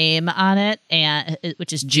her name on it, and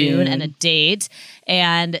which is June, and a date,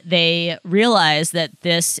 and they realize that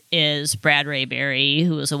this is Brad Rayberry,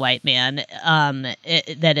 who is a white man,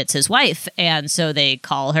 that it's his wife, and so they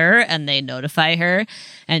call her and they notify her,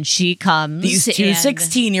 and she comes. These two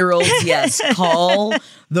 16-year-olds, yes, call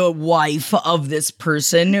the wife of this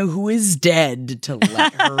person who is dead to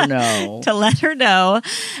let her know.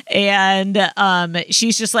 And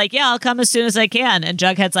she's just like, yeah, I'll come as soon as I can. And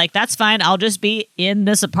Jughead's like, that's fine. I'll just be in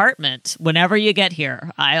this apartment whenever you get here.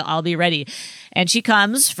 I'll be ready. And she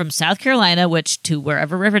comes from South Carolina, to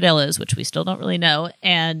wherever Riverdale is, which we still don't really know.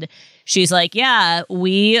 And she's like, yeah,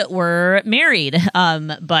 we were married.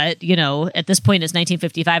 But, at this point it's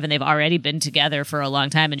 1955 and they've already been together for a long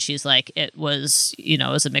time. And she's like, it was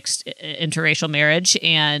a mixed interracial marriage,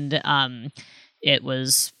 and it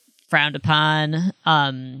was frowned upon.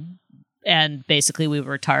 And basically we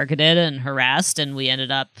were targeted and harassed, and we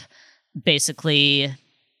ended up basically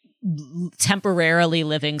temporarily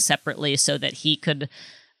living separately so that he could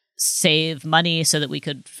save money so that we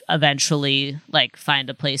could eventually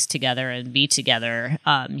find a place together and be together,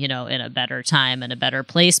 in a better time and a better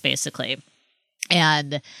place, basically.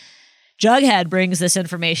 And Jughead brings this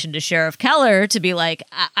information to Sheriff Keller to be like,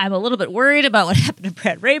 I'm a little bit worried about what happened to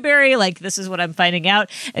Brett Rayberry. Like, this is what I'm finding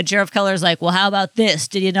out. And Sheriff Keller's like, well, how about this?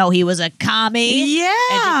 Did you know he was a commie?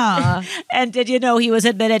 Yeah. And did you know he was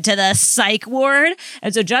admitted to the psych ward?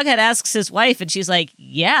 And so Jughead asks his wife, and she's like,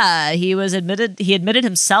 yeah, he admitted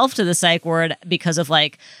himself to the psych ward because of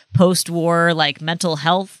like post-war like mental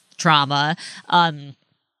health trauma.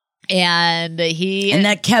 And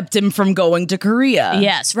that kept him from going to Korea.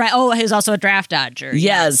 Yes, right. Oh, he was also a draft dodger.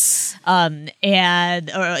 Yes.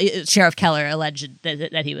 Sheriff Keller alleged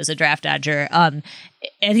that he was a draft dodger. And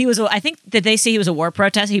he was, I think, did they say he was a war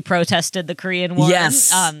protest? He protested the Korean War.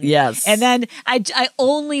 Yes. Yes. And then I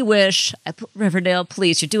only wish, Riverdale,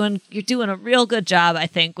 please, you're doing a real good job, I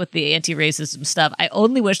think, with the anti-racism stuff. I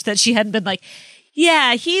only wish that she hadn't been like,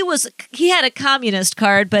 yeah, he had a communist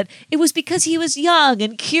card, but it was because he was young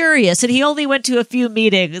and curious and he only went to a few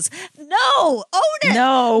meetings. No, own it.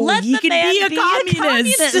 No, let he the could man be a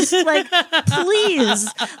communist. Like,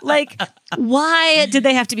 please. Like, why did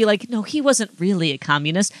they have to be like, no, he wasn't really a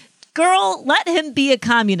communist? Girl, let him be a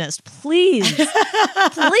communist, please.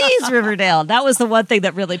 Please, Riverdale. That was the one thing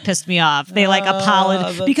that really pissed me off. They like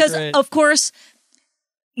apologized because, of course,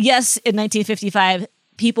 yes, in 1955,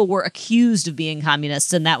 people were accused of being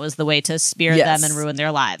communists, and that was the way to spear them and ruin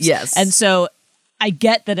their lives. Yes. And so I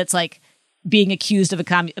get that it's like being accused of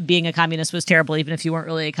being a communist was terrible, even if you weren't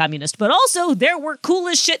really a communist. But also, there were cool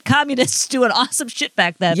as shit communists doing awesome shit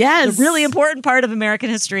back then. Yes. A really important part of American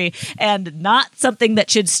history, and not something that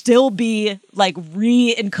should still be like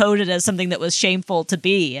re-encoded as something that was shameful to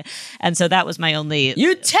be. And so that was my only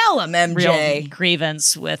You tell him, MJ. real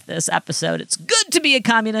grievance with this episode. It's good to be a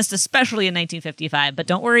communist, especially in 1955. But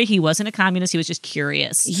don't worry, he wasn't a communist. He was just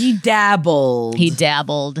curious. He dabbled.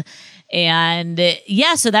 And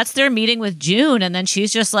yeah, so that's their meeting with June. And then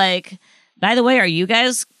she's just like, by the way, are you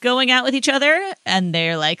guys going out with each other? And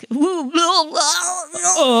they're like,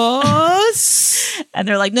 us? And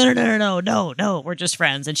they're like, no, we're just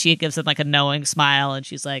friends. And she gives them like a knowing smile. And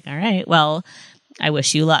she's like, all right, well, I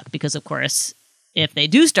wish you luck. Because, of course, if they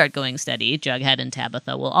do start going steady, Jughead and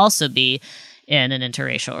Tabitha will also be in an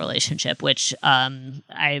interracial relationship, which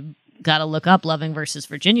I got to look up Loving versus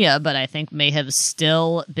Virginia, but I think may have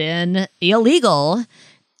still been illegal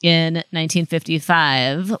in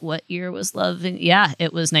 1955. What year was Loving? Yeah,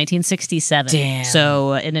 it was 1967. Damn.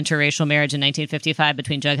 So an interracial marriage in 1955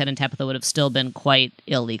 between Jughead and Tabitha would have still been quite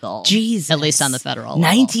illegal. Jesus. At least on the federal level.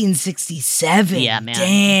 1967. Yeah, man.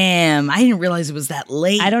 Damn. I didn't realize it was that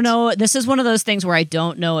late. I don't know. This is one of those things where I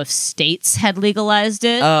don't know if states had legalized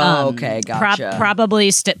it. Oh, okay. Gotcha.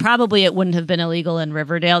 Probably it wouldn't have been illegal in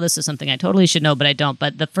Riverdale. This is something I totally should know, but I don't.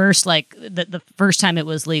 But the first time it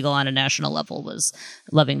was legal on a national level was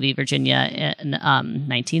Loving v. Virginia in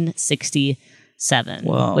 1967.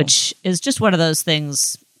 Whoa. Which is just one of those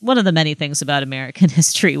things, one of the many things about American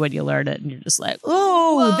history when you learn it and you're just like,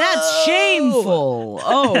 oh, that's shameful.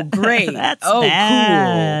 Oh, great. That's oh,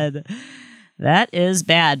 bad. Cool. That is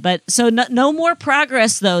bad. But so no more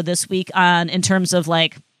progress though this week in terms of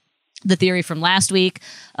like the theory from last week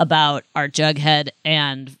about our Jughead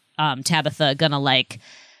and Tabitha gonna like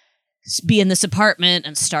be in this apartment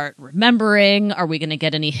and start remembering. Are we going to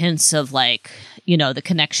get any hints of like, you know, the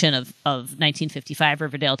connection of 1955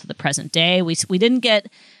 Riverdale to the present day? We didn't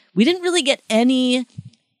really get any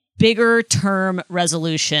bigger term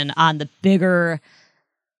resolution on the bigger,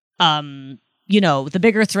 the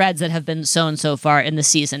bigger threads that have been sown so far in the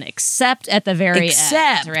season, except at the very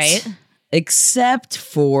end, right? Except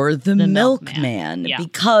for the milkman. Yeah.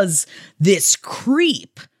 Because this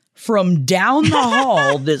creep from down the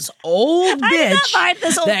hall, this old bitch. I do not mind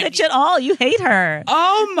this old bitch at all. You hate her.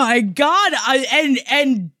 Oh my God.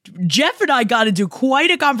 And Jeff and I got into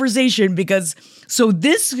quite a conversation because so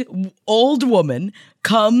this old woman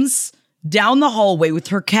comes down the hallway with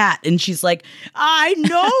her cat and she's like, I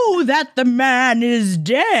know that the man is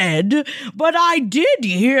dead, but I did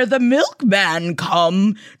hear the milkman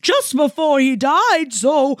come just before he died,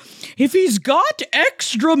 so if he's got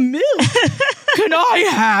extra milk, can I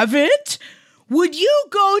have it? Would you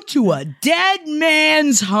go to a dead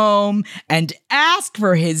man's home and ask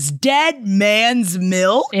for his dead man's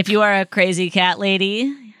milk? If you are a crazy cat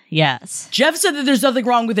lady, yes. Jeff said that there's nothing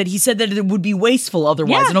wrong with it. He said that it would be wasteful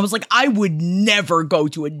otherwise. Yeah. And I was like, I would never go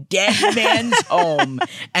to a dead man's home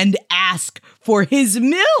and ask ask for his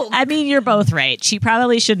milk. I mean, you're both right. She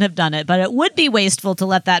probably shouldn't have done it, but it would be wasteful to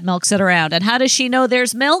let that milk sit around. And how does she know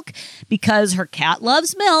there's milk? Because her cat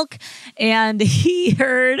loves milk, and he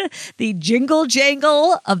heard the jingle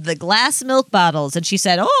jangle of the glass milk bottles. And she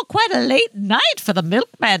said, oh, quite a late night for the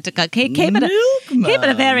milkman to come. Came at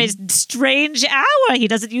a very strange hour. He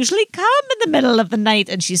doesn't usually come in the middle of the night.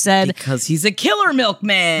 And she said, because he's a killer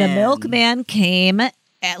milkman. The milkman came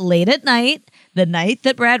late at night. The night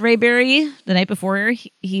that Brad Rayberry, the night before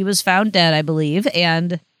he was found dead, I believe,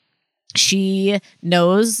 and she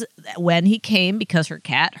knows when he came because her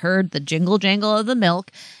cat heard the jingle jangle of the milk,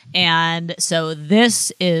 and so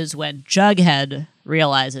this is when Jughead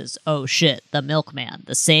realizes, oh shit, the milkman,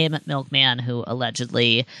 the same milkman who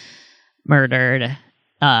allegedly murdered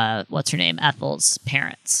what's her name, Ethel's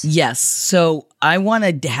parents. Yes. So I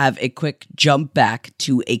wanted to have a quick jump back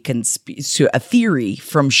to a theory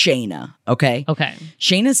from Shayna. Okay. Okay.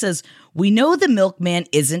 Shayna says, we know the milkman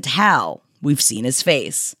isn't Hal. We've seen his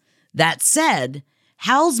face. That said,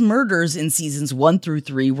 Hal's murders in seasons 1 through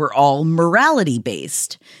 3 were all morality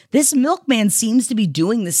based. This milkman seems to be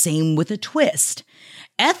doing the same with a twist.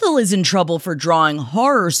 Ethel is in trouble for drawing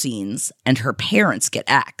horror scenes, and her parents get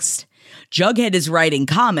axed. Jughead is writing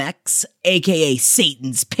comics, aka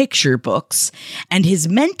Satan's picture books, and his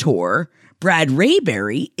mentor, Brad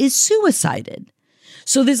Rayberry, is suicided.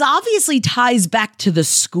 So this obviously ties back to the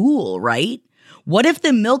school, right? What if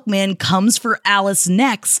the milkman comes for Alice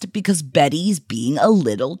next because Betty's being a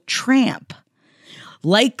little tramp?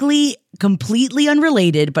 Likely completely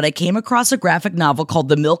unrelated, but I came across a graphic novel called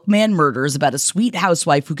The Milkman Murders about a sweet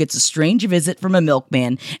housewife who gets a strange visit from a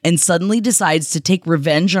milkman and suddenly decides to take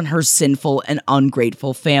revenge on her sinful and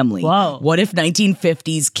ungrateful family. Whoa. What if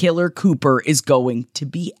 1950s Killer Cooper is going to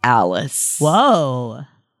be Alice? Whoa.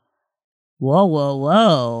 Whoa, whoa,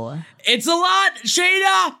 whoa. It's a lot,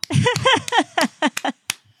 Shayna!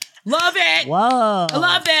 Love it. Whoa. I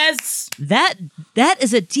love this. That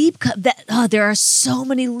is a deep cut. There are so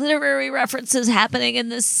many literary references happening in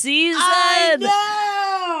this season. I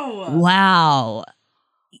know. Wow.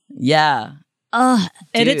 Yeah. And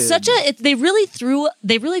it's such a they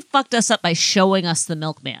really fucked us up by showing us the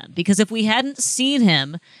milkman, because if we hadn't seen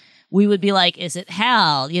him, we would be like, is it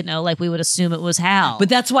Hal? You know, like we would assume it was Hal. But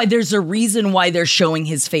that's why there's a reason why they're showing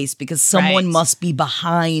his face, because someone must be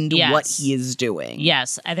behind what he is doing.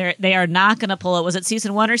 Yes. They are not going to pull it. Was it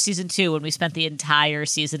season 1 or season 2 when we spent the entire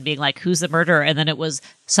season being like, who's the murderer? And then it was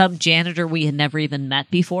some janitor we had never even met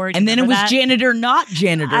before. And then it was janitor, not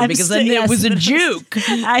janitor, because then it was a juke.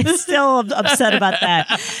 I'm still upset about that.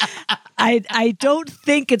 I don't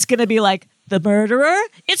think it's going to be like, the murderer,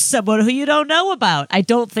 it's someone who you don't know about. I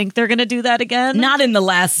don't think they're going to do that again. Not in the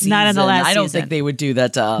last season. Not in the last season. I don't think they would do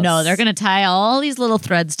that to us. No, they're going to tie all these little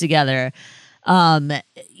threads together.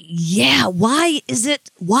 Yeah, why is it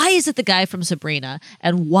the guy from Sabrina?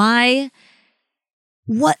 And why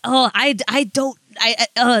what I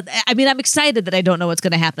mean, I'm excited that I don't know what's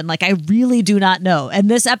going to happen. Like, I really do not know.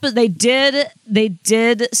 And this episode they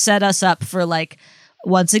did set us up for, like,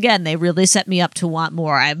 once again, they really set me up to want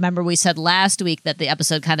more. I remember we said last week that the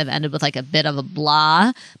episode kind of ended with like a bit of a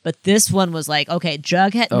blah, but this one was like, okay,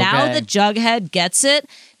 Jughead. Okay. Now that Jughead gets it,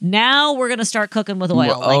 now we're gonna start cooking with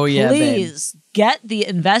oil. Please get the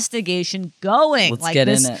investigation going. Let's get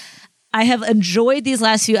in it. I have enjoyed these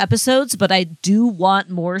last few episodes, but I do want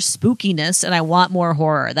more spookiness and I want more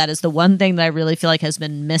horror. That is the one thing that I really feel like has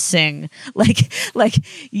been missing. Like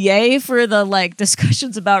yay for the like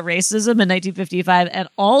discussions about racism in 1955, and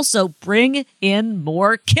also bring in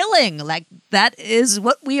more killing. Like, that is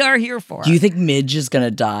what we are here for. Do you think Midge is going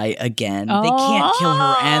to die again? They can't kill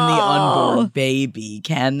her and the unborn baby,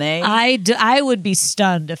 can they? I would be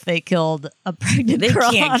stunned if they killed a pregnant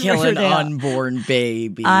girl. They can't kill an unborn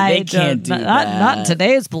baby. They can't do that. Not in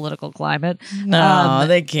today's political climate. No,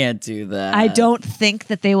 they can't do that. I don't think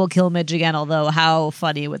that they will kill Midge again, although how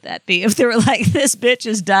funny would that be if they were like, this bitch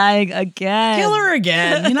is dying again. Kill her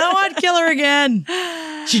again. You know what? Kill her again.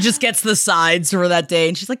 She just gets the sides for that day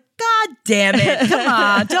and she's like, God damn it. Come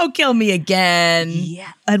on. Don't kill me again.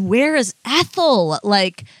 Yeah. And where is Ethel?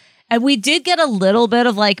 Like, and we did get a little bit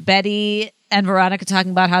of like Betty and Veronica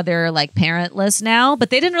talking about how they're like parentless now,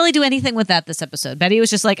 but they didn't really do anything with that this episode. Betty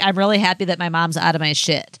was just like, I'm really happy that my mom's out of my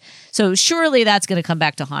shit. So surely that's going to come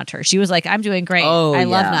back to haunt her. She was like, I'm doing great. I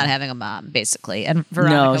love not having a mom, basically. And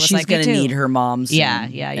Veronica was she's like, going to need her mom soon. Yeah.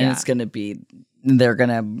 And it's going to be, they're going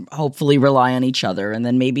to hopefully rely on each other, and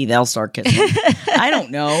then maybe they'll start kissing. I don't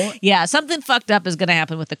know. Yeah, something fucked up is going to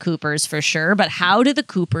happen with the Coopers for sure, but how do the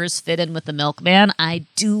Coopers fit in with the milkman? I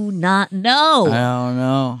do not know.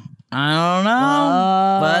 I don't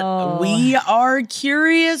know. But we we are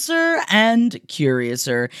curiouser and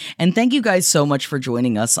curiouser. And thank you guys so much for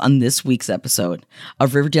joining us on this week's episode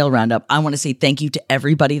of Riverdale Roundup. I want to say thank you to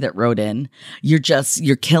everybody that wrote in. You're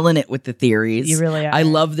killing it with the theories. You really are. I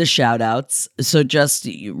love the shout outs. So just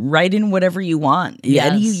write in whatever you want.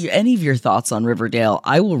 Yes. Any of your thoughts on Riverdale,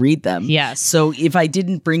 I will read them. Yes. So if I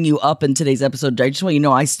didn't bring you up in today's episode, I just want you to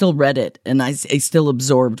know I still read it and I still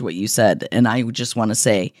absorbed what you said. And I just want to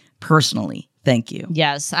say personally, thank you.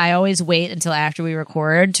 Yes, I always wait until after we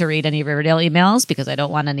record to read any Riverdale emails because I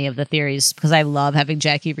don't want any of the theories, because I love having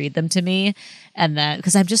Jackie read them to me. And then,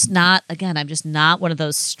 because I'm just not one of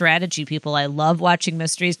those strategy people. I love watching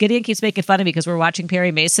mysteries. Gideon keeps making fun of me because we're watching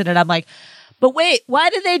Perry Mason and I'm like, but wait,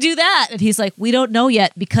 why did they do that? And he's like, we don't know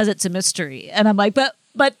yet because it's a mystery. And I'm like, but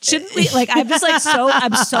shouldn't we? Like, I'm just like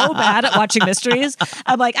I'm so bad at watching mysteries.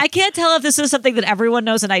 I'm like, I can't tell if this is something that everyone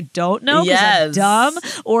knows and I don't know because I'm dumb,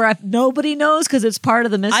 or if nobody knows because it's part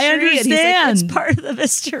of the mystery. I understand. And he's like, it's part of the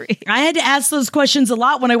mystery. I had to ask those questions a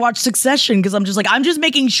lot when I watched Succession because I'm just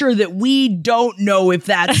making sure that we don't know if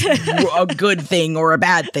that's a good thing or a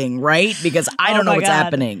bad thing, right? Because I don't know what's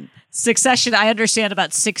happening. Succession, I understand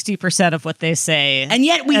about 60% of what they say. And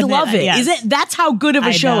yet we love it. Yes. That's how good of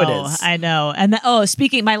a show it is. I know. And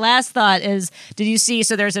speaking, my last thought is, did you see,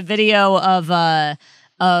 so there's a video of the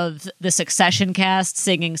Succession cast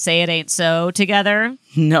singing Say It Ain't So together.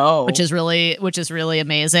 No. Which is really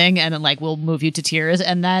amazing. And then will move you to tears.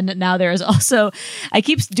 And then now there is also, I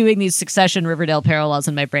keep doing these Succession Riverdale parallels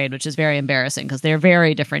in my brain, which is very embarrassing because they're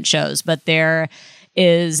very different shows, but there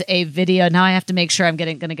is a video. Now I have to make sure I'm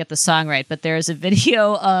going to get the song right, but there's a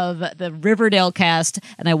video of the Riverdale cast,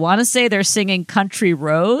 and I want to say they're singing Country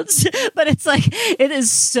Roads, but it is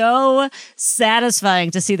so satisfying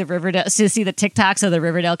to see the TikToks of the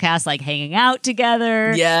Riverdale cast hanging out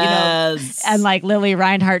together. Yes. And Lily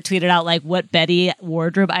Reinhart tweeted out what Betty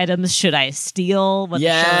wardrobe items should I steal when the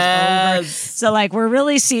show is over. So we're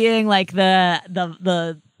really seeing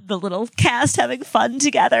the little cast having fun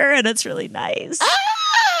together, and it's really nice.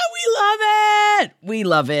 We love it. We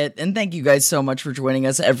love it. And thank you guys so much for joining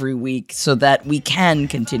us every week so that we can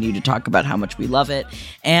continue to talk about how much we love it.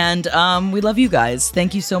 And we love you guys.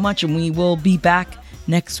 Thank you so much. And we will be back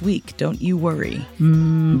next week. Don't you worry.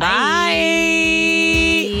 Bye.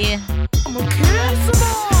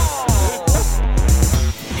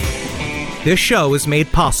 This show is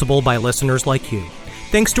made possible by listeners like you.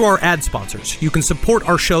 Thanks to our ad sponsors, you can support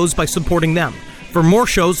our shows by supporting them. For more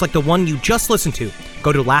shows like the one you just listened to,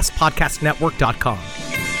 go to lastpodcastnetwork.com.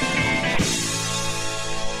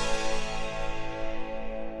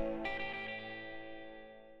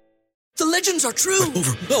 The legends are true.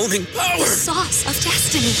 Overwhelming power! The sauce of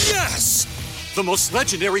destiny. Yes! The most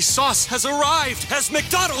legendary sauce has arrived as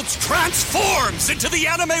McDonald's transforms into the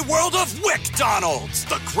anime world of WickDonald's.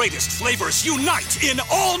 The greatest flavors unite in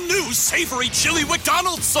all new savory chili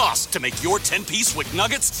McDonald's sauce to make your 10-piece Wick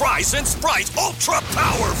Nuggets, fries, and Sprite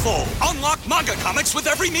ultra-powerful. Unlock manga comics with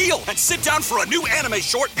every meal and sit down for a new anime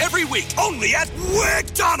short every week only at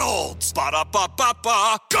WickDonald's.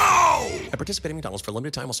 Ba-da-ba-ba-ba, go! At participating McDonald's for a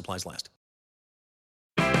limited time while supplies last.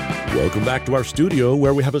 Welcome back to our studio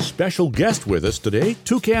where we have a special guest with us today,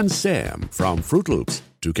 Toucan Sam from Fruit Loops.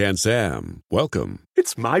 Toucan Sam, welcome.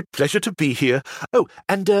 It's my pleasure to be here. Oh,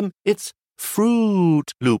 and it's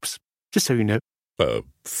Fruit Loops, just so you know.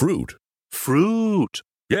 Fruit? Fruit.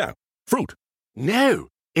 Yeah, fruit. No,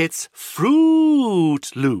 it's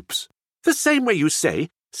Fruit Loops. The same way you say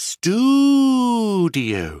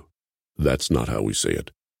studio. That's not how we say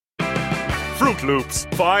it. Fruit Loops,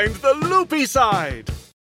 find the loopy side.